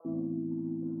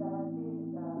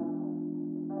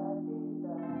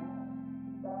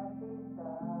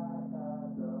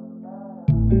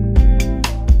Hello,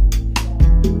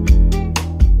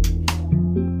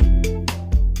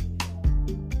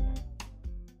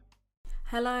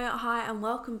 hi, and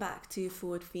welcome back to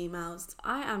Forward Females.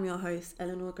 I am your host,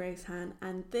 Eleanor Grace Han,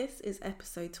 and this is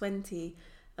episode 20,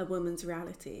 A Woman's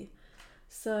Reality.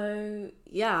 So,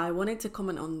 I wanted to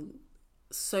comment on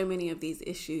so many of these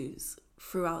issues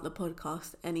throughout the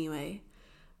podcast anyway,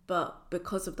 but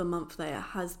because of the month that it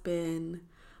has been,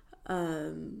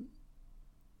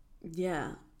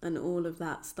 and all of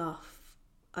that stuff,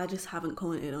 I just haven't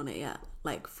commented on it yet,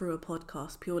 like through a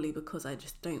podcast, purely because I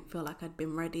just don't feel like I'd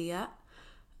been ready yet.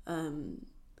 Not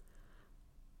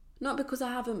because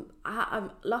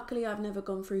luckily I've never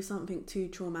gone through something too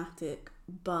traumatic,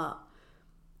 but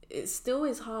it still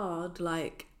is hard,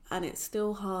 and it's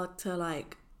still hard to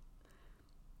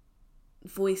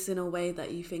voice in a way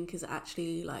that you think is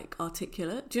actually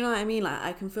articulate. Do you know what I mean?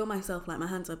 I can feel myself, my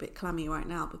hands are a bit clammy right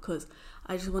now because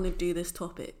I just want to do this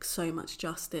topic so much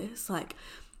justice. I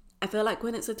feel like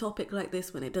when it's a topic like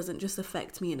this, when it doesn't just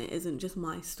affect me and it isn't just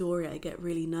my story, I get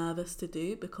really nervous to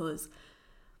do because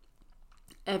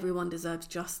everyone deserves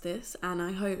justice. And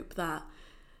I hope that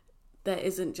there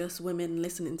isn't just women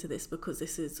listening to this because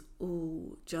this is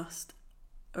all just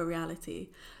a reality.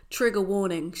 Trigger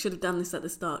warning, should have done this at the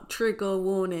start. Trigger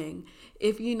warning.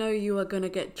 If you know you are going to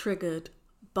get triggered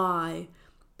by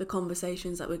the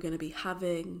conversations that we're going to be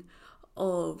having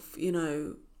of,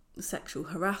 sexual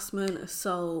harassment,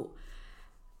 assault,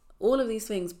 all of these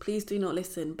things, please do not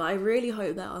listen. But I really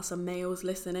hope there are some males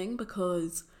listening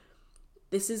because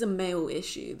this is a male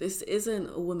issue. This isn't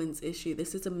a woman's issue.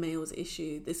 This is a male's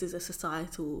issue. This is a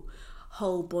societal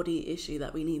whole body issue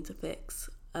that we need to fix.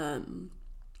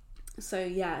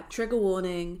 Trigger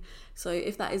warning. So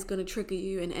if that is going to trigger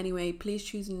you in any way, please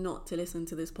choose not to listen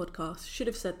to this podcast. Should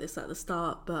have said this at the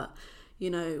start, but we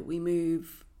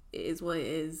move. It is what it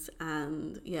is,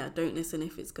 and don't listen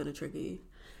if it's going to trigger you.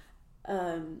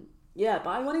 But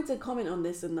I wanted to comment on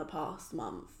this in the past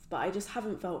month, but I just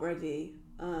haven't felt ready.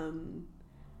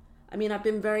 I've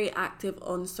been very active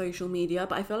on social media,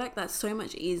 but I feel like that's so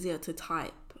much easier to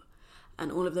type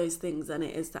and all of those things than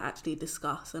it is to actually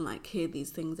discuss and hear these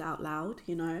things out loud,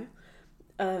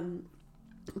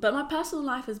 But my personal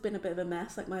life has been a bit of a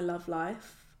mess, my love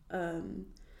life. But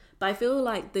I feel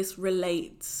like this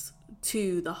relates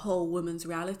to the whole woman's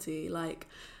reality.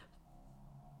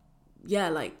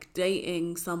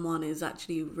 Dating someone is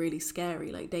actually really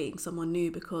scary, dating someone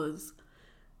new, because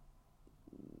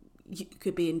you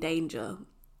could be in danger.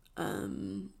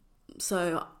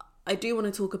 So I do want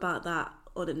to talk about that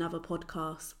on another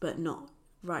podcast, but not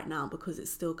right now because it's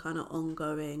still kind of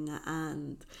ongoing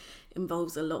and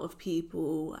involves a lot of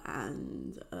people,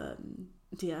 and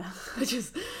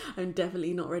I'm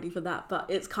definitely not ready for that. But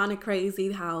it's kind of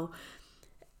crazy how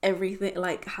everything,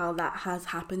 how that has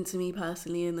happened to me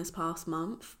personally in this past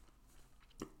month,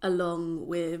 along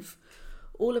with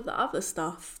all of the other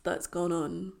stuff that's gone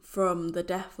on, from the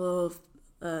death of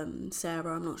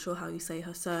Sarah, I'm not sure how you say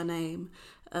her surname,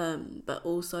 but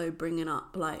also bringing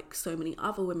up so many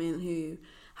other women who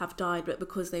have died, but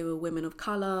because they were women of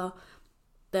colour,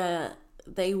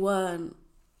 they weren't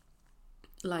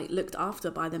looked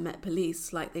after by the Met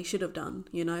Police like they should have done,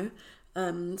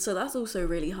 so that's also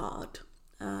really hard.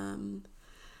 And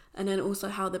then also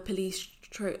how the police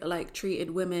treated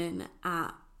women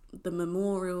at the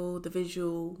memorial, the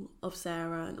visual of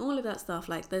Sarah, and all of that stuff.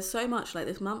 There's so much.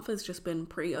 This month has just been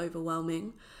pretty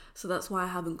overwhelming, so that's why I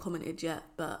haven't commented yet,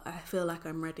 but I feel like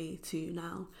I'm ready to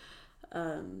now.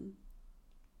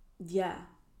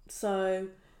 So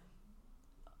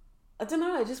I don't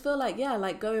know, I just feel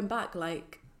going back,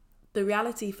 the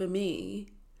reality for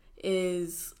me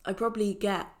is I probably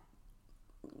get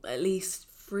at least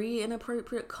 3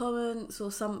 inappropriate comments or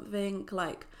something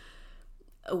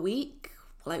a week,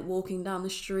 walking down the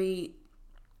street,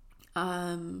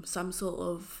 some sort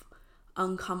of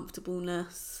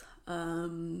uncomfortableness.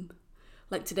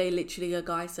 Today, literally a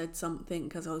guy said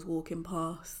something as I was walking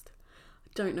past. I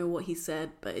don't know what he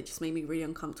said, but it just made me really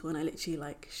uncomfortable, and I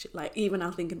literally even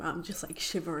now thinking about it, I'm just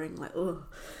shivering, ugh.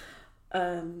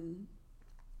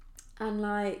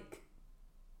 And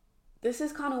this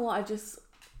is kind of what I just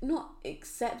not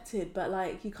accepted,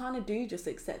 but you kind of do just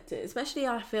accept it. Especially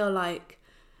I feel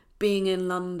being in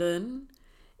London,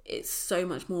 it's so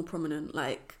much more prominent.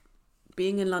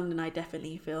 Being in London, I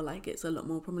definitely feel it's a lot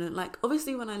more prominent.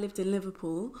 Obviously when I lived in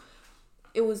Liverpool,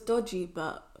 it was dodgy,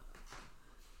 but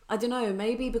I don't know,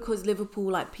 maybe because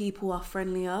Liverpool, people are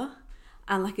friendlier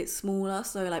and it's smaller,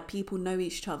 so people know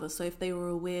each other. So if they were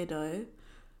a weirdo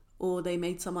or they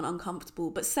made someone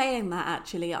uncomfortable. But saying that,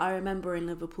 actually, I remember in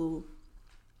Liverpool,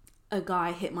 a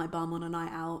guy hit my bum on a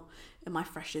night out. in my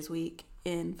freshers week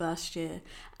in first year,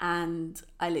 and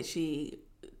I literally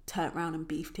turned around and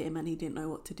beefed him, and he didn't know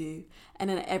what to do. And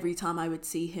then every time I would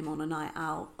see him on a night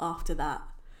out after that,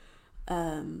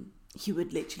 he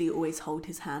would literally always hold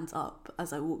his hands up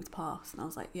as I walked past, and I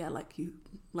was like, yeah, like you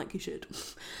should.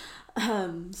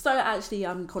 So actually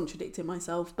I'm contradicting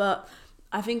myself, but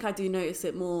I think I do notice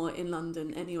it more in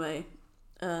London anyway.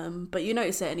 But you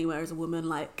notice it anywhere as a woman,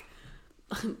 like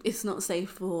it's not safe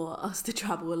for us to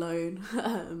travel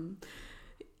alone.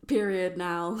 Period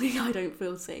now. I don't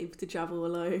feel safe to travel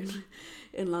alone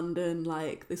in London.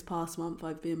 Like this past month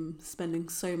I've been spending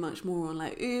so much more on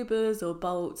like Ubers or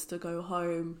Bolts to go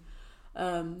home.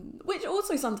 Which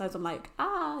also sometimes I'm like,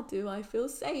 do I feel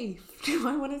safe? Do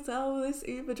I want to tell this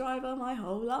Uber driver my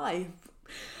whole life?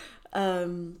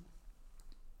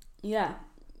 Yeah,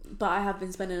 but I have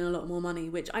been spending a lot more money,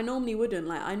 which I normally wouldn't.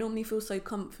 Like I normally feel so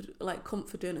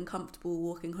confident and comfortable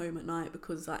walking home at night,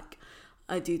 because like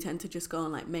I do tend to just go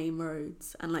on like main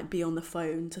roads and like be on the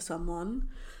phone to someone.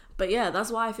 But yeah,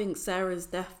 that's why I think Sarah's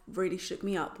death really shook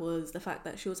me up, was the fact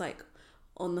that she was like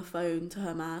on the phone to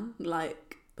her man.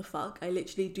 Like, the fuck? I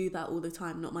literally do that all the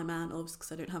time. Not my man, obviously,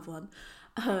 because I don't have one.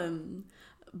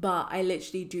 But I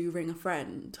literally do ring a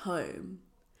friend home.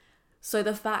 So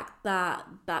the fact that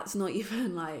that's not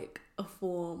even like a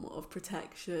form of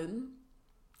protection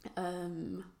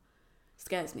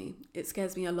scares me. It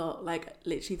scares me a lot, like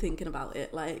literally thinking about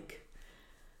it. Like,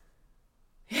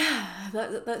 yeah,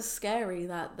 that's scary,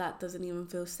 that doesn't even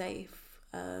feel safe.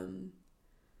 That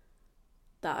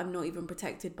I'm not even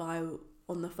protected by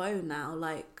on the phone now.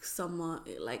 Like someone,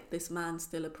 like this man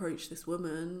still approached this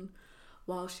woman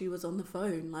while she was on the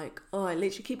phone. Like, oh, I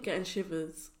literally keep getting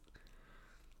shivers.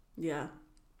 Yeah.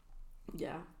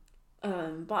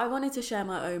 But I wanted to share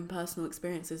my own personal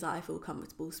experiences that I feel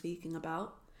comfortable speaking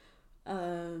about.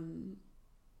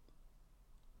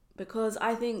 Because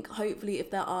I think hopefully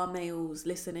if there are males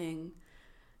listening,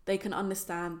 they can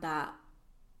understand that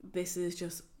this is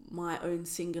just my own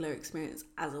singular experience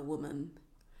as a woman.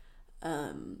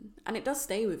 And it does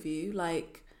stay with you.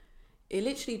 Like, it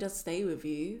literally does stay with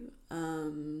you.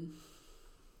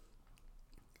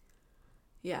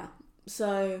 Yeah.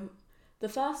 So the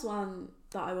first one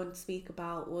that I want to speak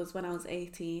about was when I was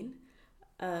 18.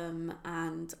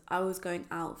 And I was going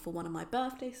out for one of my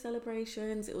birthday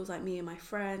celebrations. It was like me and my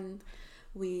friend.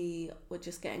 We were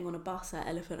just getting on a bus at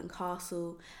Elephant and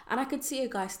Castle, and I could see a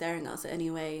guy staring at us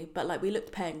anyway, but like we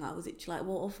looked paying. I was literally like,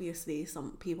 well, obviously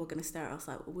some people are going to stare at us.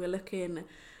 Like, we're looking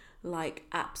like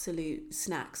absolute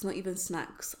snacks, not even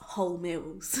snacks, whole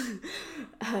meals.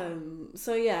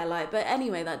 So yeah, like, but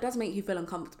anyway, that does make you feel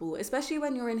uncomfortable, especially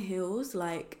when you're in heels.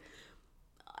 Like,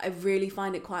 I really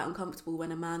find it quite uncomfortable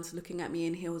when a man's looking at me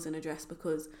in heels and a dress,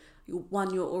 because you're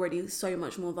already so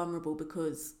much more vulnerable,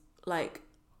 because like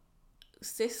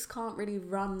cis can't really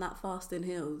run that fast in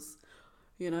heels,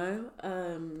 you know?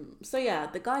 So yeah,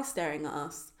 the guy's staring at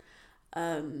us,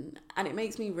 and it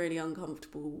makes me really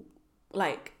uncomfortable.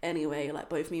 Like, anyway, like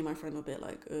both me and my friend were a bit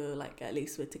like at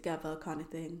least we're together kind of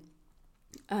thing.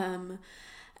 And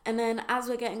then as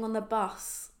we're getting on the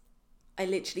bus, I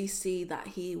literally see that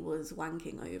he was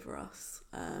wanking over us.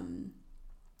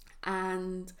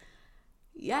 And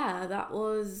yeah, that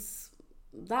was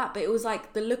that. But it was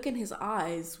like the look in his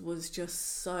eyes was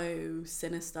just so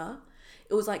sinister.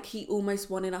 It was like he almost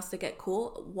wanted us to get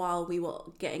caught while we were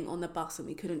getting on the bus, and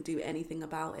we couldn't do anything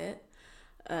about it.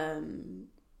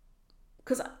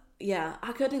 Because yeah,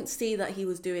 I couldn't see that he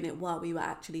was doing it while we were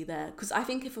actually there. Because I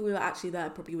think if we were actually there, I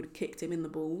probably would have kicked him in the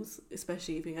balls,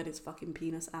 especially if he had his fucking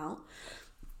penis out.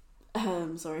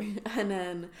 Sorry. And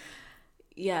then,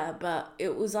 yeah, but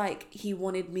it was like he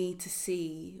wanted me to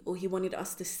see, or he wanted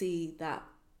us to see that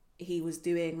he was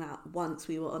doing that once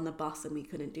we were on the bus and we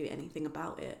couldn't do anything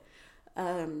about it.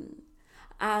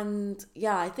 And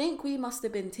yeah, I think we must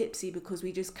have been tipsy because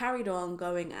we just carried on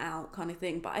going out kind of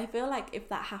thing. But I feel like if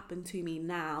that happened to me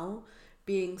now,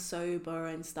 being sober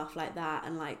and stuff like that,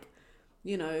 and like,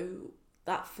 you know,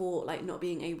 that thought, like not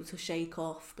being able to shake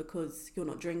off because you're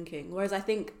not drinking. Whereas I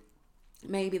think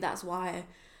maybe that's why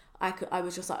I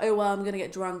was just like, oh, well, I'm going to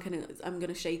get drunk and I'm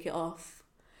going to shake it off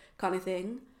kind of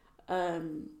thing.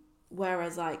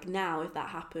 Whereas like now, if that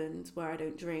happened where I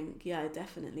don't drink, yeah,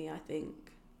 definitely, I think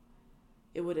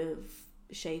it would have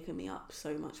shaken me up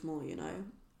so much more, you know.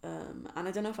 And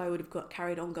I don't know if I would have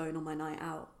carried on going on my night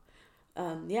out.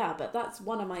 Yeah, but that's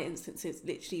one of my instances,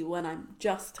 literally when I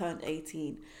just turned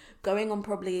 18, going on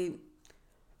probably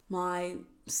my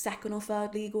second or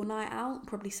third legal night out,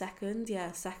 probably second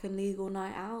legal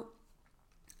night out.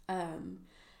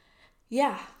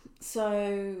 Yeah,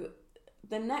 so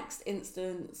the next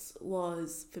instance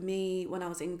was for me when I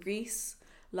was in Greece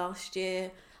last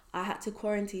year. I had to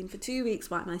quarantine for 2 weeks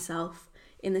by myself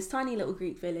in this tiny little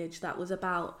Greek village that was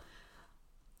about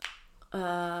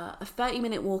a 40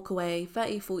 minute walk away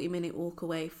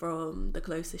from the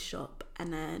closest shop,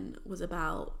 and then was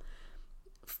about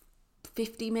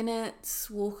 50 minutes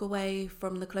walk away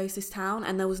from the closest town,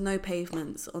 and there was no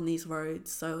pavements on these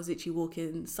roads, so I was literally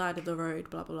walking side of the road,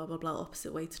 blah blah blah blah blah,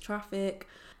 opposite way to traffic.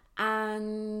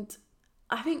 And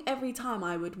I think every time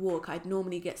I would walk, I'd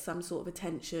normally get some sort of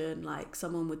attention, like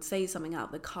someone would say something out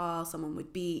of the car, someone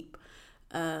would beep,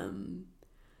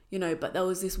 but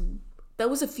there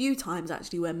was a few times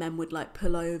actually where men would like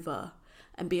pull over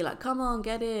and be like, come on,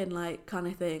 get in, like kind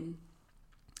of thing.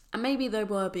 And maybe they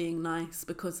were being nice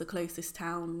because the closest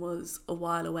town was a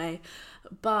while away,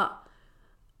 but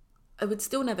I would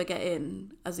still never get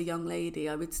in as a young lady.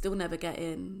 I would still never get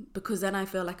in because then I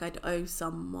feel like I'd owe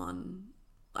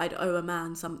a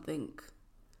man something,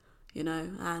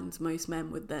 and most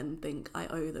men would then think I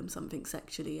owe them something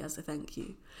sexually as a thank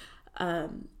you.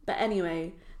 But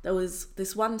anyway, there was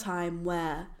this one time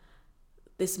where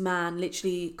this man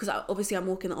literally, because obviously I'm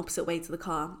walking the opposite way to the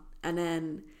car, and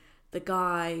then the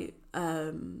guy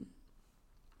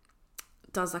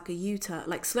does like a U-turn,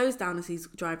 like slows down as he's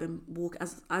driving,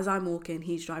 as I'm walking,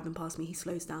 he's driving past me, he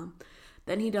slows down.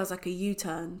 Then he does like a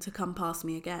U-turn to come past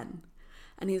me again.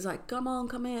 And he's like, come on,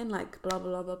 come in, like blah,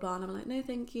 blah, blah, blah. And I'm like, no,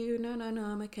 thank you. No,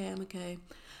 I'm okay.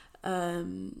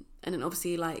 And then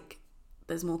obviously like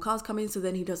there's more cars coming. So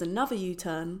then he does another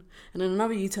U-turn and then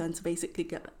another U-turn to basically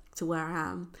get back to where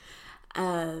I am.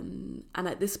 And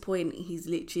at this point, he's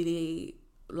literally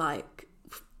like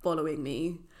following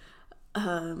me.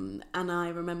 And I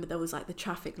remember there was like the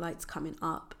traffic lights coming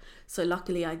up. So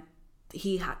luckily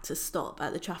he had to stop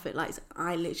at the traffic lights.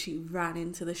 I literally ran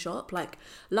into the shop. Like,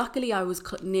 luckily I was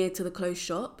near to the closed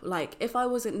shop. Like, if I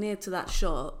wasn't near to that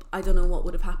shop, I don't know what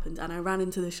would have happened. And I ran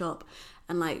into the shop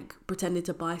and like pretended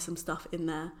to buy some stuff in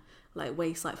there, like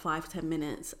waste like 5-10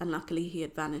 minutes. And luckily he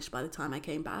had vanished by the time I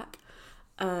came back.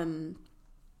 So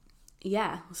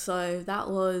that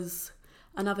was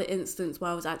another instance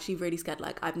where I was actually really scared.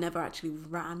 Like, I've never actually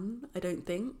ran, I don't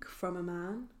think, from a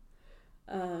man.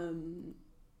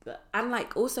 And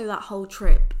like also that whole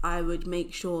trip, I would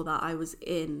make sure that I was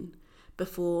in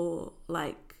before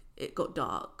like it got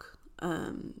dark,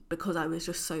 because I was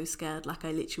just so scared. Like,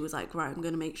 I literally was like, right, I'm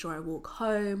gonna make sure I walk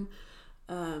home,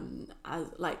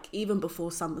 even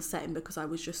before sun was setting, because I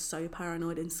was just so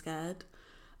paranoid and scared.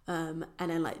 And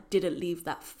then like didn't leave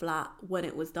that flat when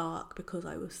it was dark because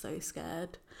I was so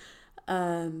scared.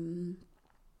 And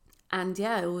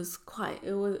yeah, it was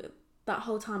that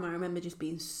whole time I remember just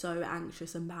being so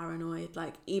anxious and paranoid.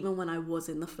 Like, even when I was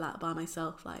in the flat by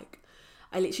myself, like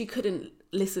I literally couldn't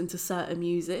listen to certain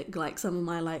music, like some of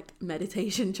my like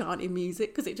meditation chanting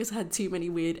music, because it just had too many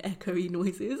weird echoey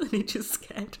noises and it just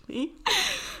scared me.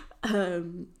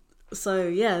 So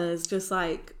yeah, there's just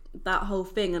like that whole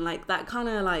thing, and like that kind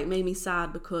of like made me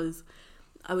sad because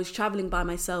I was traveling by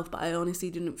myself, but I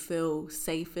honestly didn't feel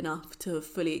safe enough to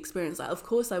fully experience that. Of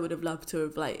course I would have loved to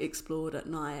have like explored at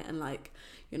night and like,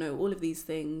 all of these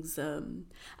things, and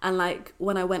like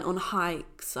when I went on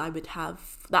hikes, I would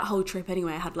have that whole trip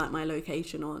anyway, I had like my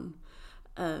location on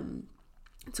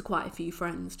to quite a few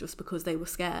friends just because they were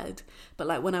scared. But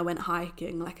like when I went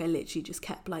hiking, like I literally just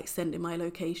kept like sending my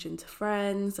location to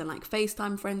friends and like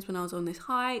FaceTime friends when I was on this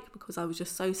hike because I was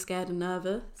just so scared and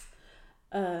nervous.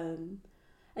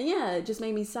 And yeah, it just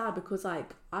made me sad because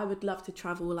like I would love to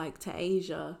travel like to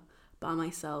Asia by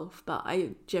myself, but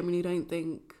I generally don't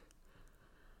think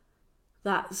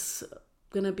that's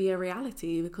gonna be a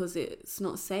reality because it's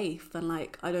not safe, and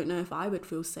like I don't know if I would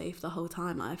feel safe the whole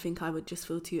time. I think I would just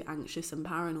feel too anxious and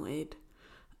paranoid.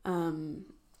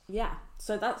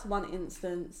 So that's one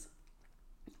instance.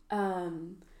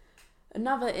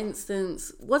 Another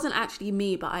instance wasn't actually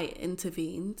me, but I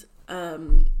intervened.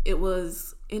 It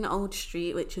was in Old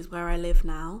Street, which is where I live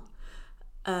now,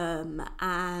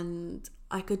 and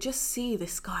I could just see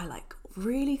this guy like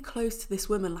really close to this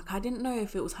woman. Like, I didn't know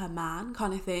if it was her man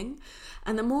kind of thing,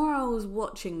 and the more I was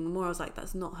watching, the more I was like,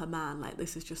 that's not her man, like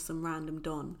this is just some random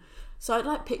don. So I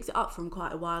like picked it up from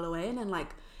quite a while away, and then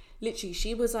like literally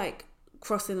she was like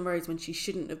crossing the roads when she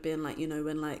shouldn't have been, like,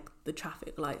 when like the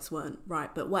traffic lights weren't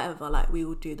right, but whatever, like we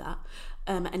would do that.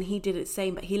 And he did it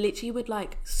same, but he literally would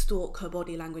like stalk her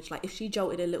body language. Like if she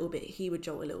jolted a little bit, he would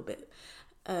jolt a little bit.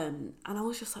 And I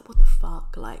was just like, what the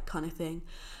fuck, like kind of thing.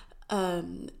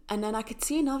 And then I could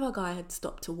see another guy had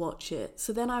stopped to watch it.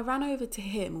 So then I ran over to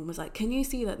him and was like, can you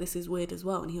see that this is weird as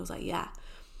well? And he was like, yeah.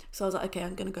 So I was like, okay,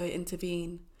 I'm going to go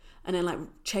intervene. And then like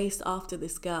chased after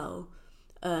this girl.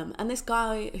 And this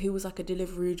guy who was like a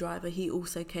delivery driver, he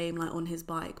also came like on his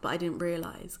bike, but I didn't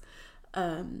realise.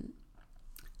 And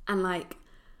like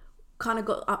kind of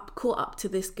caught up to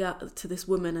this girl, to this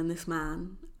woman and this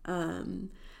man.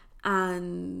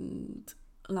 And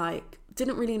like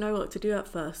didn't really know what to do at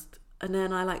first. And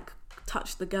then I like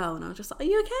touched the girl and I was just like, are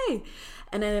you okay?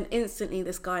 And then instantly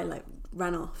this guy like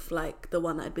ran off, like the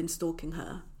one that had been stalking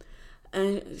her.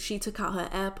 And she took out her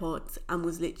AirPods and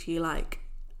was literally like,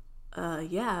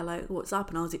 yeah, like what's up?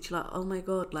 And I was literally like, oh my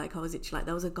God, like I was literally like,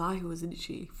 there was a guy who was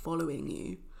literally following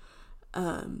you.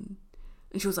 And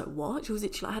she was like, what? She was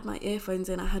literally like, I had my earphones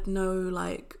in, I had no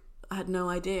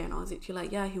idea. And I was literally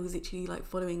like, yeah, he was literally like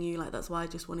following you, like that's why I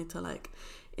just wanted to like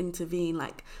intervene.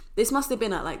 Like this must have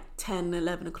been at like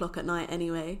 10-11 o'clock at night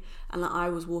anyway, and like I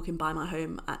was walking by my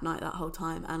home at night that whole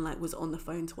time and like was on the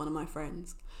phone to one of my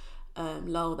friends.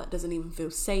 Lol, that doesn't even feel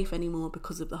safe anymore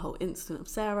because of the whole incident of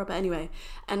Sarah. But anyway,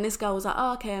 and this girl was like,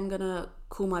 oh okay, I'm gonna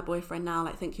call my boyfriend now,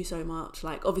 like thank you so much.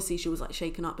 Like obviously she was like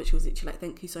shaken up, but she was literally like,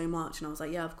 thank you so much. And I was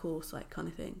like, yeah, of course, like kind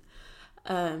of thing.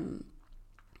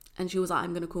 And she was like,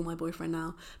 I'm gonna call my boyfriend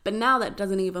now. But now that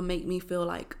doesn't even make me feel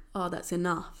like, oh, that's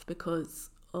enough because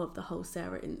of the whole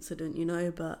Sarah incident, you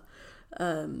know. But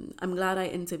I'm glad I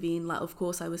intervened. Like of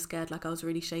course I was scared, like I was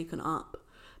really shaken up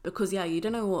because yeah, you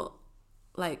don't know what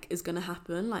like is gonna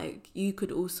happen. Like you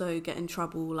could also get in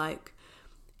trouble, like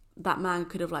that man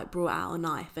could have like brought out a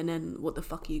knife and then what the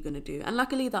fuck are you gonna do? And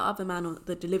luckily that other man,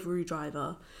 the delivery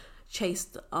driver,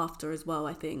 chased after as well,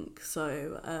 I think.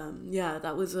 So yeah,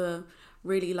 that was a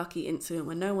really lucky incident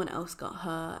where no one else got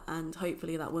hurt, and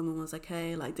hopefully that woman was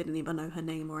okay, like didn't even know her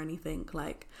name or anything,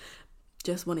 like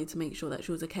just wanted to make sure that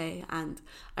she was okay. And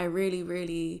I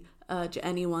really urge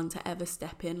anyone to ever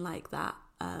step in like that.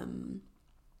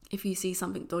 If you see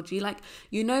something dodgy, like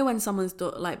you know when someone's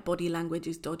like body language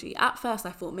is dodgy. At first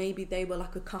I thought maybe they were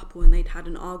like a couple and they'd had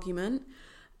an argument.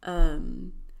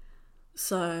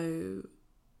 So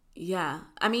yeah,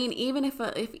 I mean even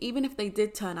if they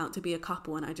did turn out to be a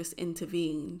couple and I just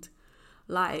intervened,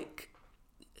 like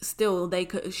still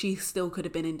she still could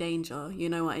have been in danger, you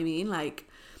know what I mean? Like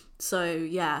so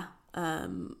yeah,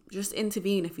 just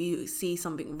intervene if you see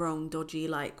something wrong, dodgy.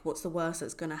 Like what's the worst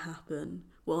that's gonna happen?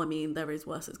 Well, I mean, there is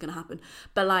worse that's going to happen.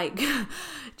 But, like,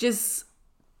 just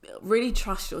really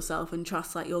trust yourself and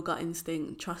trust, like, your gut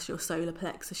instinct. Trust your solar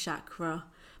plexus chakra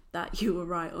that you were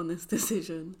right on this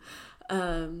decision.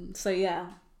 So, yeah.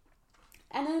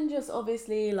 And then just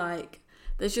obviously, like,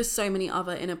 there's just so many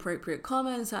other inappropriate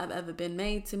comments that have ever been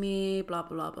made to me. Blah,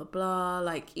 blah, blah, blah.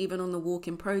 Like, even on the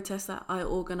walk-in protest that I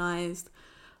organised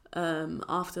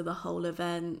after the whole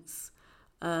events.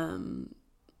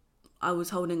 I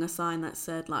was holding a sign that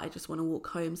said, like, I just want to walk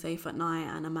home safe at night.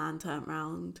 And a man turned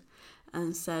around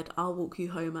and said, I'll walk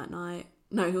you home at night.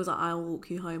 No, he was like, I'll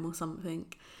walk you home or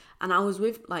something. And I was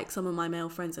with, like, some of my male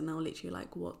friends and they were literally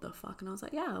like, what the fuck? And I was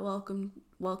like, yeah,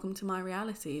 welcome to my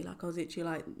reality. Like, I was literally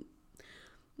like,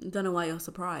 don't know why you're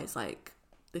surprised. Like,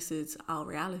 this is our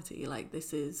reality. Like,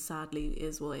 this is sadly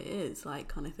is what it is, like,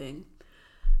 kind of thing.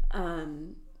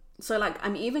 So, like,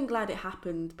 I'm even glad it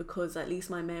happened because at least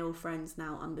my male friends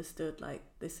now understood, like,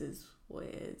 this is what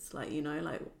it is. Like, you know,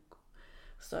 like,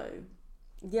 so,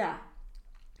 yeah.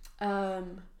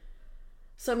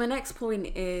 So my next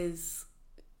point is,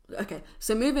 okay,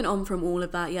 so moving on from all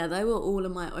of that, yeah, they were all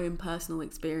of my own personal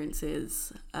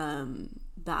experiences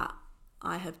that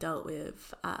I have dealt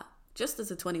with just as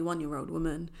a 21-year-old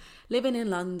woman, living in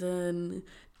London,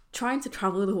 trying to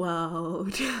travel the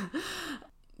world.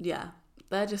 Yeah.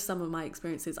 They're just some of my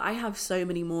experiences. I have so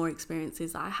many more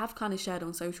experiences that I have kind of shared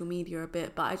on social media a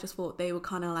bit, but I just thought they were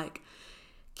kind of like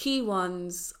key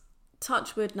ones.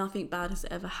 Touch wood, nothing bad has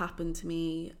ever happened to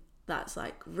me that's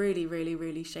like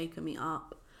really shaken me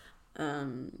up.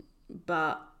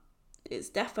 But it's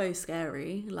defo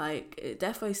scary. Like it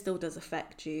defo still does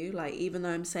affect you. Like even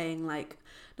though I'm saying like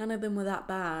none of them were that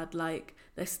bad, like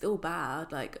they're still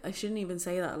bad. Like I shouldn't even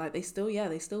say that. Like they still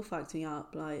fucked me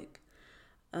up. Like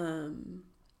I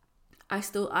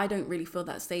don't really feel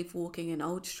that safe walking in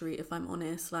Old Street, if I'm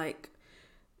honest, like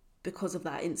because of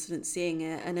that incident, seeing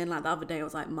it. And then like the other day I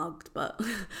was like mugged, but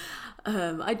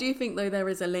I do think though there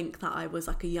is a link that I was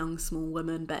like a young small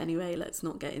woman, but anyway, let's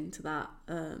not get into that.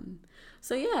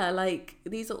 So yeah, like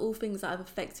these are all things that have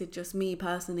affected just me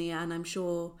personally, and I'm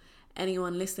sure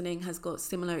anyone listening has got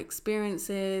similar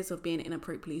experiences of being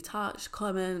inappropriately touched,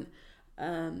 comment,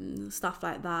 stuff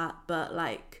like that. But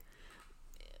like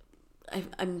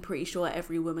I'm pretty sure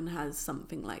every woman has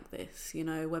something like this, you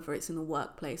know, whether it's in the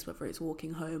workplace, whether it's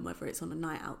walking home, whether it's on a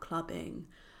night out clubbing,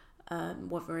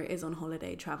 whether it is on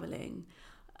holiday traveling.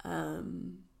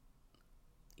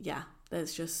 Yeah,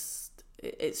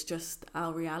 it's just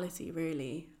our reality,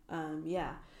 really.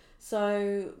 Yeah.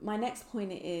 So my next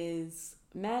point is,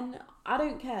 men, I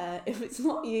don't care if it's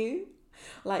not you.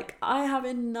 Like, I have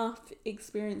enough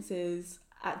experiences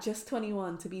at just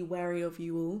 21 to be wary of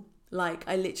you all. Like,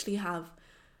 I literally have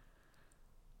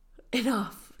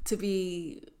enough to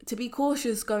be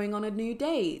cautious going on a new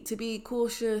date, to be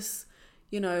cautious,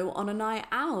 on a night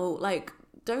out. Like,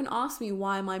 don't ask me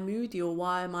why am I moody or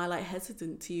why am I like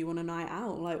hesitant to you on a night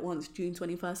out, like once June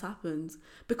 21st happens,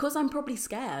 because I'm probably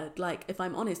scared. Like, if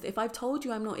I'm honest, if I've told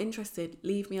you I'm not interested,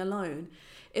 leave me alone.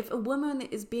 If a woman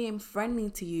is being friendly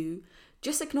to you,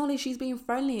 just acknowledge she's being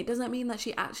friendly. It doesn't mean that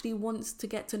she actually wants to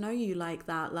get to know you like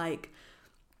that. Like,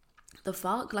 the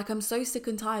fuck? Like, I'm so sick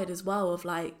and tired as well of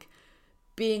like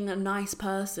being a nice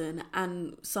person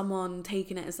and someone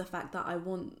taking it as the fact that I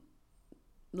want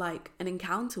like an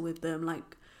encounter with them,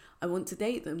 like I want to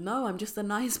date them. No, I'm just a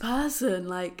nice person.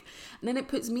 Like, and then it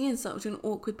puts me in such an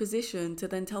awkward position to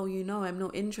then tell you, no, I'm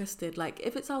not interested. Like,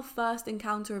 if it's our first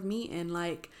encounter of meeting,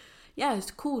 like, yeah,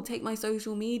 it's cool, take my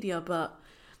social media, but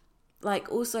like,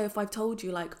 also if I've told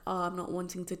you like, oh, I'm not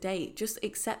wanting to date, just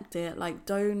accept it. Like,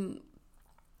 don't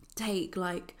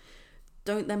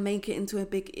then make it into a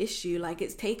big issue. Like,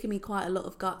 it's taken me quite a lot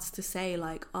of guts to say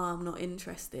like, oh, I'm not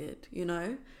interested,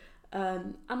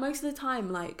 and most of the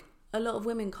time, like, a lot of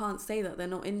women can't say that they're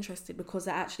not interested because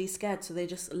they're actually scared, so they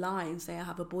just lie and say I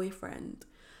have a boyfriend,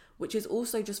 which is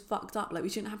also just fucked up. Like, we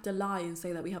shouldn't have to lie and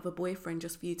say that we have a boyfriend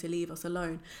just for you to leave us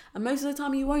alone, and most of the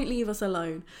time you won't leave us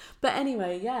alone. But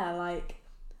anyway, yeah, like,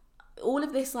 all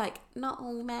of this, like, not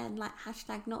all men, like,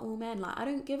 hashtag not all men, like, I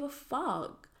don't give a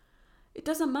fuck. It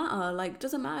doesn't matter. Like,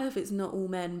 doesn't matter if it's not all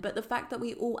men, but the fact that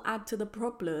we all add to the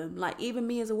problem, like, even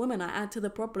me as a woman, I add to the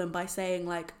problem by saying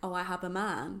like, oh, I have a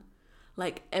man,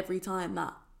 like, every time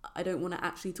that I don't want to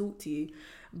actually talk to you.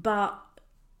 But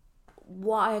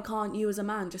why can't you as a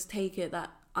man just take it that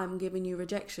I'm giving you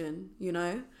rejection,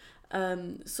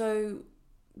 so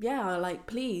yeah, like,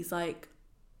 please, like,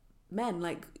 men,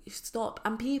 like, stop,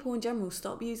 and people in general,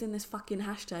 stop using this fucking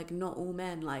hashtag not all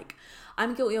men. Like,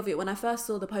 I'm guilty of it. When I first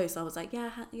saw the post, I was like, yeah,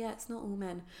 it's not all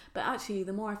men, but actually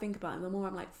the more I think about it, the more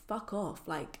I'm like, fuck off.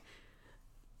 Like,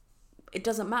 it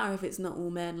doesn't matter if it's not all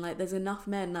men. Like, there's enough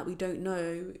men that we don't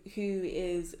know who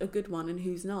is a good one and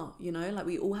who's not, like,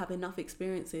 we all have enough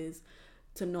experiences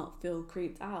to not feel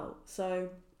creeped out. So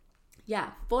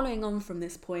yeah, following on from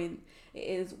this point, it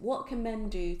is, what can men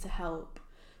do to help?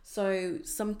 So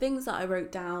some things that I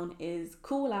wrote down is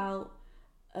call out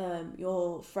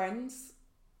your friends,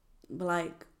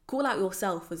 like, call out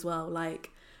yourself as well,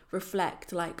 like,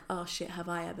 reflect, like, oh shit, have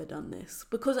I ever done this?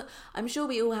 Because I'm sure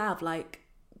we all have, like,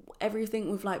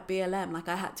 everything with like BLM, like,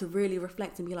 I had to really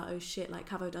reflect and be like, oh shit, like,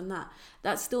 have I done that?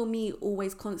 That's still me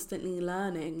always constantly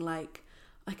learning, like,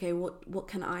 okay, what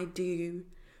can I do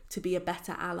to be a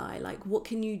better ally? Like, what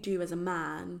can you do as a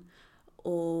man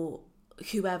or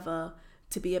whoever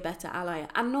to be a better ally?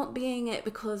 And not being it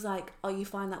because like, oh, you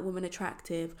find that woman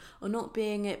attractive, or not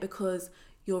being it because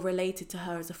you're related to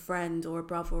her as a friend or a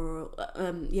brother, or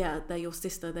they're your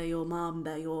sister, they're your mom,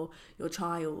 they're your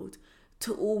child.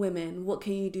 To all women, what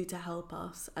can you do to help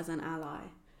us as an ally?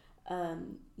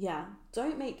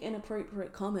 Don't make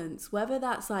inappropriate comments, whether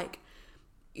that's like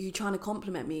you trying to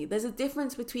compliment me. There's a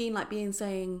difference between like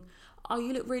saying, oh,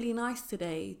 you look really nice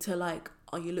today, to like,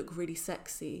 oh, you look really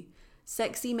sexy.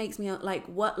 Sexy makes me like,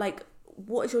 what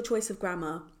is your choice of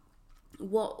grammar?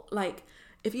 What, like,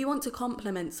 if you want to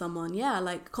compliment someone, yeah,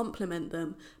 like, compliment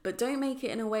them, but don't make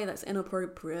it in a way that's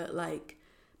inappropriate. Like,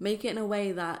 make it in a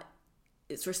way that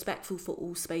it's respectful for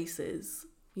all spaces,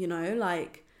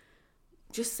 like,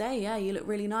 just say, yeah, you look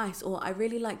really nice, or I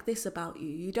really like this about you.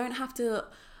 You don't have to,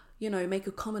 make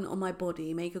a comment on my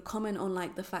body, make a comment on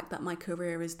like the fact that my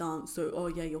career is dance, so, oh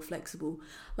yeah, you're flexible.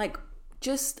 Like,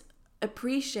 just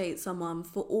appreciate someone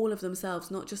for all of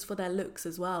themselves, not just for their looks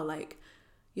as well. Like,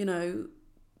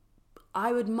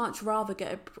 I would much rather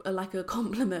get a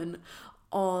compliment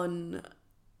on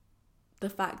the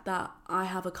fact that I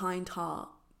have a kind heart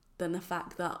than the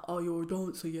fact that, oh, you're a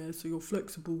dancer, yeah, so you're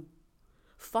flexible.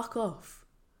 Fuck off.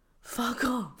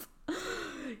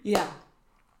 Yeah.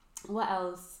 What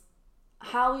else?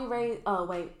 How we raise... Oh,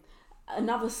 wait.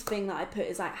 Another thing that I put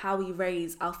is like how we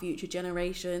raise our future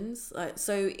generations. Like,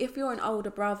 so if you're an older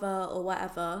brother or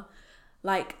whatever,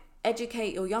 like,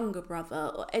 educate your younger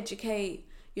brother, or educate,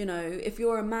 if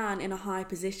you're a man in a high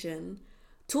position,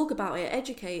 talk about it,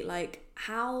 educate, like,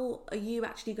 how are you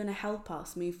actually going to help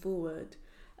us move forward?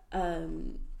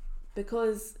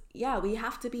 Because yeah, we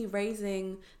have to be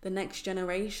raising the next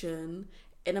generation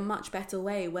in a much better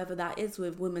way, whether that is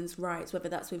with women's rights, whether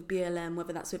that's with BLM,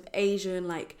 whether that's with Asian,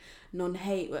 like,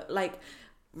 non-hate, like,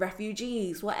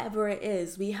 refugees, whatever it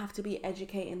is. We have to be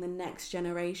educating the next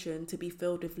generation to be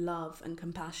filled with love and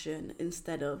compassion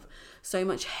instead of so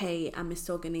much hate and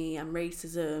misogyny and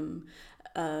racism,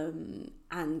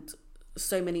 and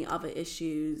so many other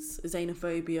issues,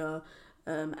 xenophobia,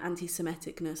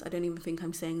 anti-Semiticness. I don't even think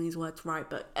I'm saying these words right,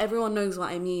 but everyone knows what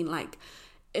I mean. Like,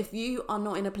 if you are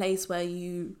not in a place where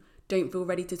you don't feel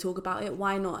ready to talk about it,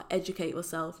 why not educate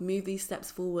yourself, move these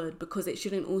steps forward? Because it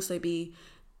shouldn't also be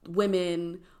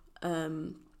women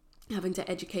having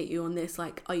to educate you on this.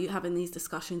 Like, are you having these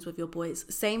discussions with your boys?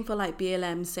 Same for like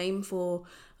BLM, same for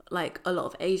like a lot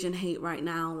of Asian hate right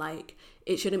now. Like,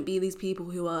 it shouldn't be these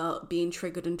people who are being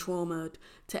triggered and traumatized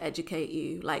to educate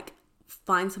you. Like,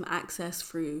 find some access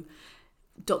through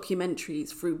documentaries,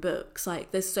 through books.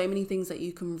 Like, there's so many things that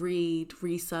you can read,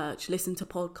 research, listen to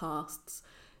podcasts,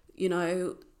 you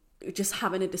know, just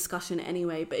having a discussion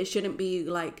anyway. But it shouldn't be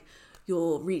like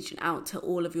you're reaching out to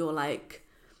all of your like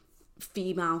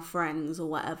female friends or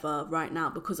whatever right now,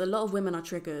 because a lot of women are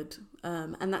triggered,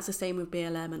 and that's the same with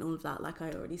BLM and all of that, like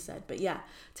I already said. But yeah,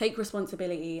 take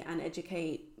responsibility and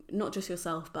educate not just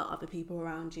yourself but other people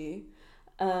around you.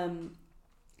 The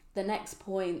next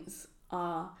points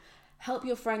are help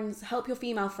your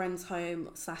female friends home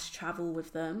 / travel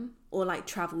with them, or like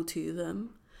travel to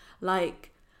them. Like,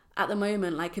 at the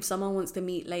moment, like, if someone wants to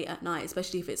meet late at night,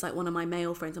 especially if it's like one of my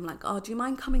male friends, I'm like, oh, do you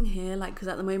mind coming here? Like, because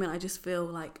at the moment I just feel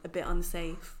like a bit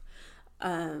unsafe.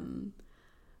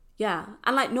 Yeah,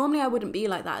 and like normally I wouldn't be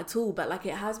like that at all, but like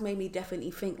it has made me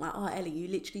definitely think like, oh, Ellie, you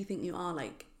literally think you are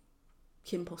like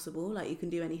Kim Possible, like you can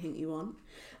do anything you want.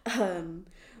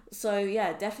 So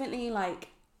yeah, definitely like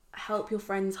help your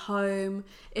friends home.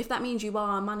 If that means you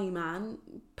are a money man,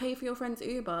 pay for your friends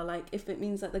Uber. Like, if it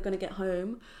means that they're going to get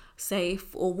home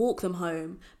safe, or walk them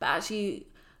home. But actually,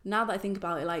 now that I think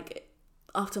about it, like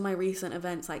after my recent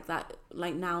events like that,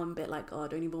 like now I'm a bit like, oh, I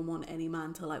don't even want any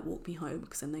man to like walk me home,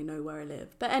 because then they know where I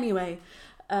live. But anyway,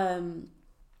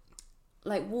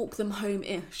 like walk them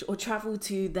home-ish or travel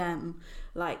to them.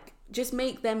 Like, just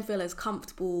make them feel as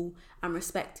comfortable and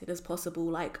respected as possible.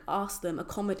 Like, ask them,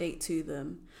 accommodate to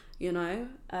them, you know?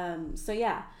 So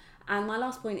yeah. And my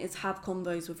last point is have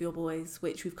convos with your boys,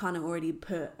 which we've kind of already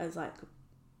put as like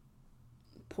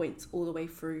points all the way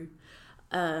through.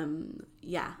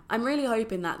 Yeah, I'm really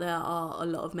hoping that there are a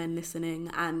lot of men listening,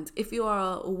 and if you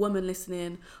are a woman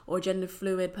listening or a gender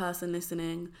fluid person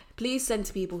listening, please send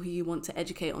to people who you want to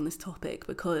educate on this topic,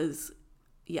 because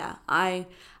yeah, I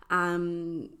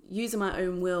am using my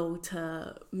own will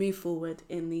to move forward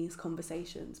in these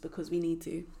conversations, because we need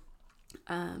to,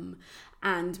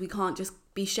 and we can't just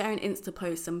be sharing Insta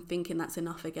posts and thinking that's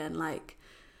enough again. Like,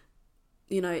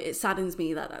 you know, it saddens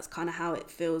me that that's kind of how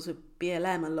it feels with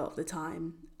BLM a lot of the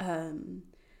time.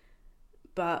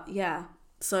 But yeah,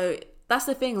 so that's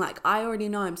the thing. Like, I already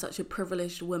know I'm such a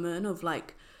privileged woman of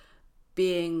like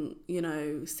being, you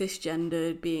know,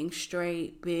 cisgendered, being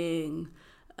straight, being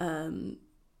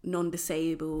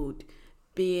non-disabled,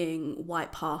 being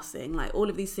white passing, like all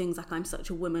of these things. Like, I'm such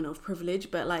a woman of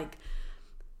privilege, but like,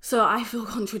 so I feel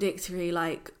contradictory,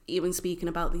 like even speaking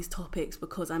about these topics,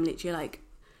 because I'm literally like,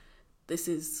 this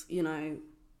is, you know,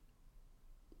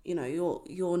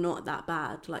 you're not that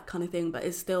bad, like kind of thing. But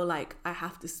it's still like, I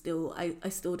have to still, I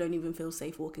still don't even feel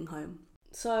safe walking home.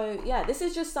 So yeah, this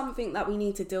is just something that we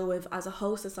need to deal with as a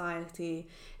whole society.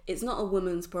 It's not a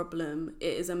woman's problem.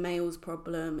 It is a male's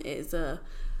problem. It is a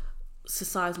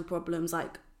societal problems.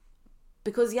 Like,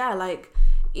 because yeah, like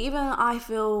even I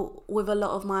feel with a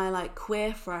lot of my like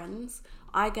queer friends,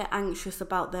 I get anxious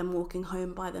about them walking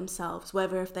home by themselves,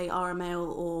 whether if they are a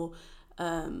male or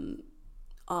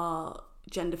are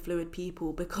gender fluid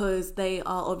people, because they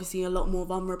are obviously a lot more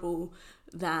vulnerable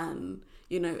than,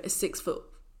 you know, a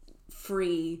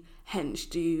 6'3" hench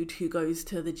dude who goes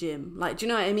to the gym. Like, do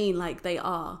you know what I mean? Like, they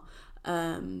are.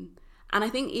 And I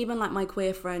think even like my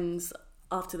queer friends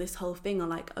after this whole thing are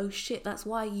like, oh shit, that's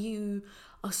why you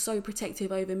are so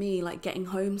protective over me, like getting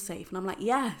home safe. And I'm like,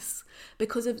 yes,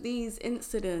 because of these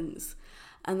incidents.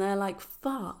 And they're like,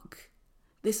 fuck,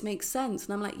 this makes sense.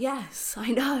 And I'm like, yes,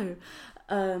 I know.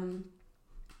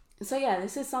 So yeah,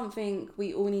 this is something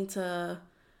we all need to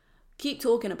keep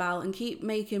talking about and keep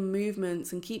making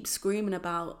movements and keep screaming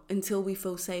about until we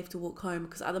feel safe to walk home.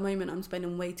 Because at the moment I'm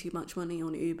spending way too much money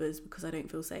on Ubers because I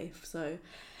don't feel safe. So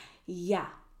yeah,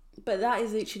 but that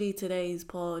is literally today's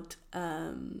pod.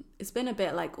 It's been a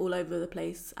bit like all over the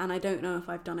place, and I don't know if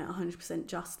I've done it 100%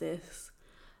 justice.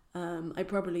 I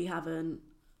probably haven't,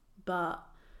 but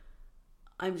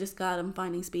I'm just glad I'm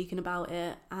finally speaking about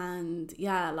it. And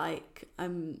yeah, like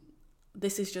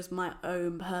this is just my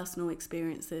own personal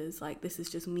experiences. Like, this is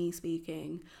just me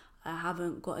speaking. I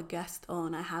haven't got a guest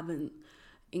on. I haven't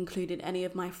included any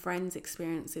of my friends'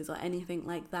 experiences or anything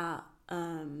like that.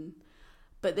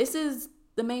 But this is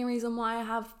the main reason why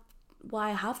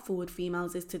I have Forward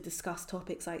Females, is to discuss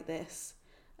topics like this.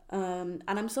 And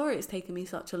I'm sorry it's taken me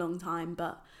such a long time,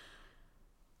 but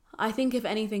I think if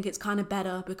anything, it's kind of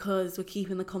better because we're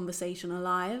keeping the conversation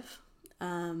alive.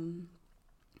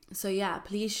 So yeah,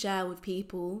 please share with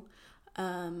people,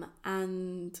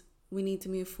 and we need to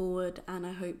move forward, and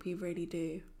I hope you really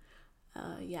do.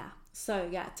 So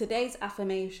today's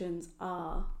affirmations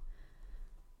are: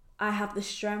 I have the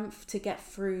strength to get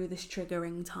through this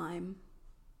triggering time.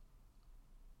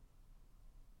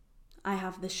 I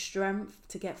have the strength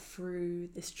to get through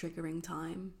this triggering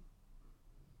time.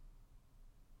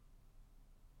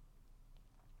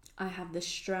 I have the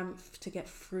strength to get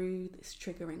through this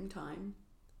triggering time.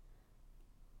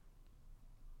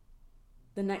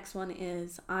 The next one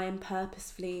is: I am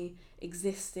purposefully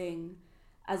existing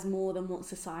as more than what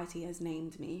society has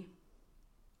named me.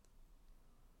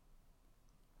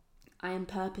 I am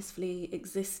purposefully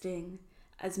existing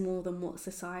as more than what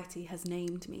society has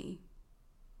named me.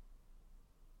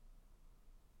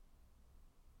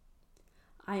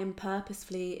 I am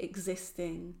purposefully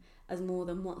existing as more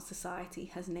than what society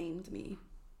has named me.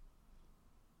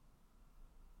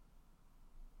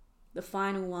 The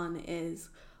final one is: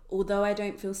 although I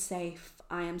don't feel safe,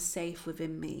 I am safe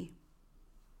within me.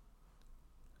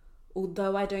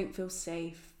 Although I don't feel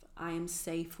safe, I am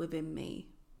safe within me.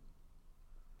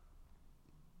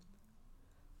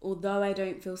 Although I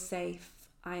don't feel safe,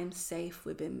 I am safe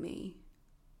within me.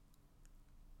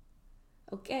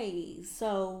 Okay,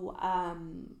 so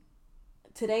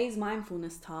today's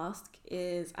mindfulness task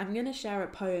is I'm going to share a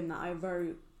poem that I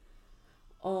wrote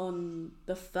on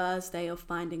the Thursday of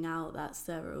finding out that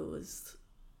Sarah was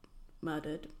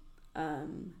murdered.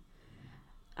 And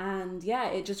yeah,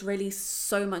 it just released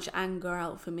so much anger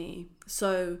out for me.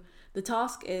 So the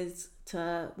task is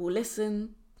we'll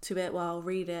listen to it while I'll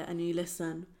read it and you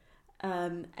listen.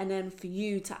 And then for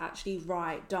you to actually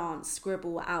write, dance,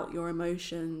 scribble out your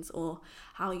emotions or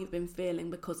how you've been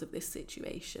feeling because of this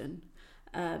situation.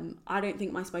 I don't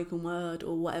think my spoken word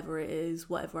or whatever it is,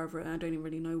 whatever I've written, I don't even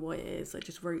really know what it is. I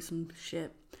just wrote some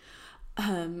shit.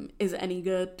 Is it any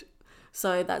good?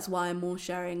 So that's why I'm more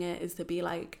sharing it, is to be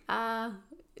like,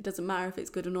 it doesn't matter if it's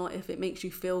good or not. If it makes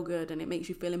you feel good and it makes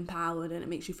you feel empowered and it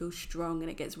makes you feel strong and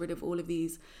it gets rid of all of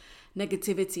these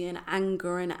negativity and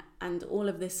anger and all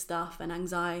of this stuff and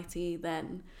anxiety,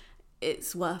 then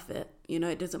it's worth it. You know,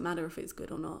 it doesn't matter if it's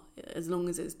good or not, as long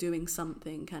as it's doing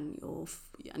something and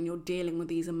you're dealing with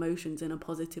these emotions in a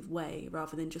positive way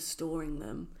rather than just storing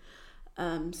them.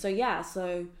 So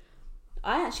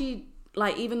I actually,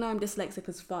 like, even though I'm dyslexic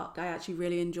as fuck, I actually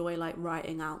really enjoy like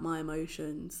writing out my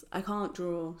emotions. I can't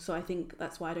draw, so I think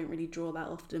that's why I don't really draw that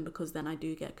often, because then I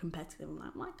do get competitive. I'm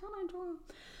like, why can't I draw?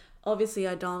 Obviously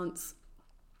I dance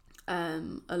a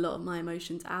lot of my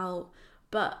emotions out,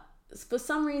 but for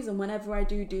some reason whenever I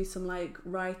do some like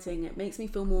writing, it makes me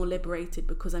feel more liberated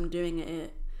because I'm doing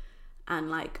it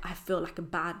and like I feel like a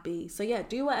bad bee. So yeah,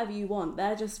 do whatever you want.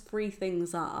 They're just 3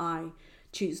 things that I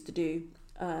choose to do.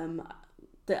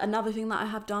 Another thing that I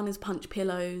have done is punch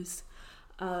pillows,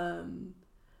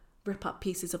 rip up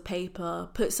pieces of paper,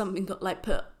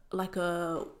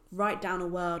 write down a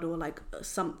word or like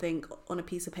something on a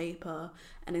piece of paper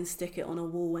and then stick it on a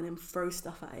wall and then throw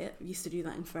stuff at it. I used to do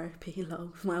that in therapy,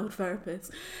 with my old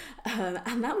therapist.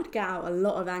 And that would get out a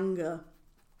lot of anger.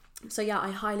 So yeah,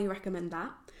 I highly recommend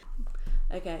that.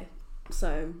 Okay,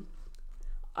 so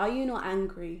are you not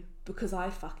angry? Because I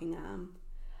fucking am.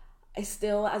 I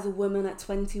still, as a woman at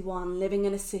 21, living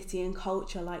in a city and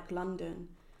culture like London,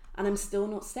 and I'm still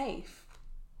not safe.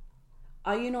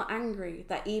 Are you not angry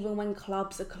that even when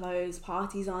clubs are closed,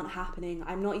 parties aren't happening,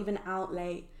 I'm not even out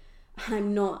late, and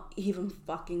I'm not even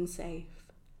fucking safe?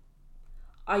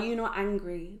 Are you not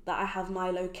angry that I have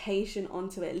my location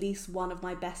onto at least one of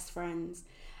my best friends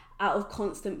out of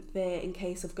constant fear in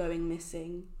case of going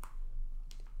missing?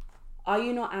 Are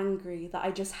you not angry that I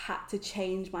just had to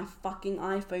change my fucking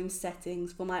iPhone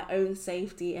settings for my own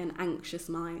safety and anxious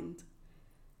mind?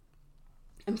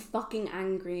 I'm fucking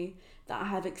angry that I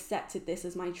have accepted this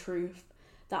as my truth,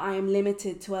 that I am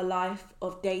limited to a life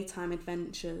of daytime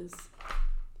adventures.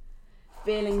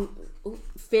 Feeling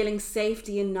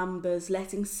safety in numbers,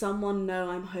 letting someone know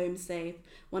I'm home safe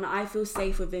when I feel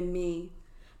safe within me.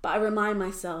 But I remind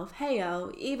myself, hey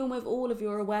Elle, even with all of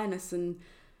your awareness and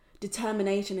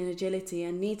determination and agility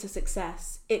and need to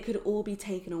success, it could all be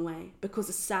taken away because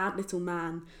a sad little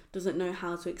man doesn't know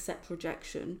how to accept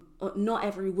rejection. Or not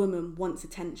every woman wants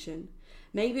attention.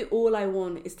 Maybe all I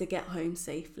want is to get home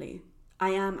safely.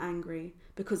 I am angry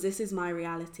because this is my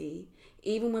reality.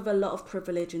 Even with a lot of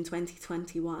privilege in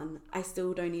 2021, I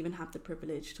still don't even have the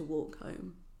privilege to walk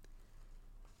home.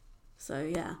 So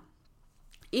yeah,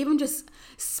 even just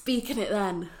speaking it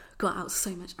then got out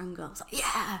so much anger. I was like,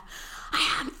 yeah,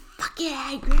 I am fucking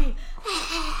angry.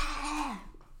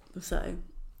 So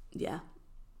yeah,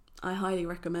 I highly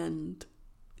recommend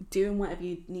doing whatever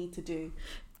you need to do,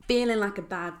 feeling like a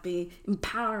bad bee,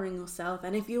 empowering yourself.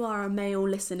 And if you are a male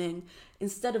listening,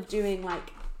 instead of doing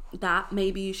like that,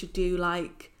 maybe you should do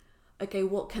like, okay,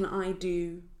 what can I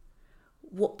do?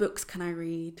 What books can I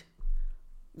read?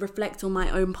 Reflect on my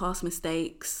own past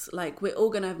mistakes. Like, we're all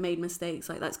gonna have made mistakes.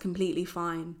 Like, that's completely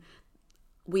fine.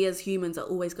 We as humans are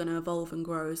always going to evolve and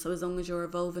grow. So as long as you're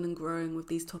evolving and growing with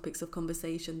these topics of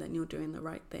conversation, then you're doing the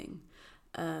right thing.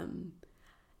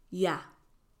 Yeah.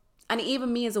 And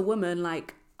even me as a woman,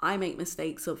 like, I make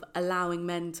mistakes of allowing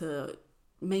men to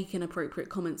make inappropriate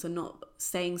comments and not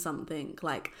saying something.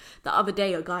 Like, the other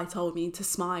day, a guy told me to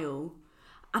smile.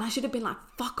 And I should have been like,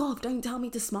 fuck off, don't tell me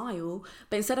to smile.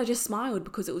 But instead I just smiled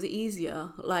because it was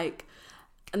easier. Like,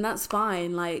 and that's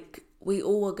fine. Like, we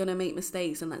all are going to make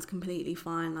mistakes and that's completely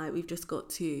fine. Like, we've just got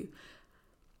to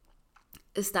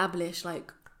establish,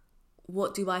 like,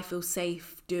 what do I feel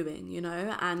safe doing, you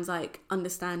know? And, like,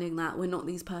 understanding that we're not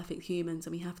these perfect humans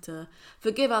and we have to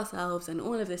forgive ourselves and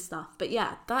all of this stuff. But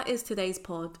yeah, that is today's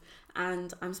pod.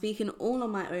 And I'm speaking all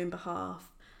on my own behalf.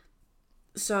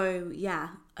 So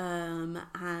yeah, and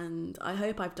I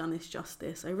hope I've done this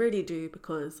justice. I really do,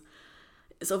 because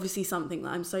it's obviously something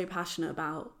that I'm so passionate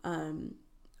about.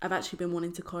 I've actually been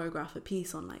wanting to choreograph a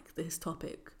piece on like this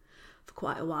topic for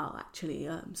quite a while actually.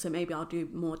 So maybe I'll do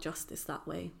more justice that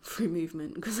way through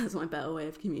movement, because that's my better way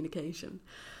of communication.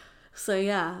 So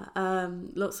yeah,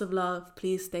 lots of love.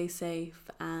 Please stay safe,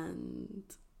 and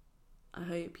I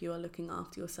hope you are looking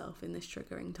after yourself in this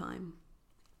triggering time.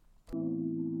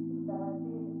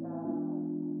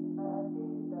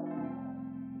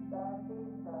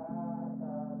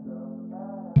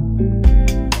 Thank you.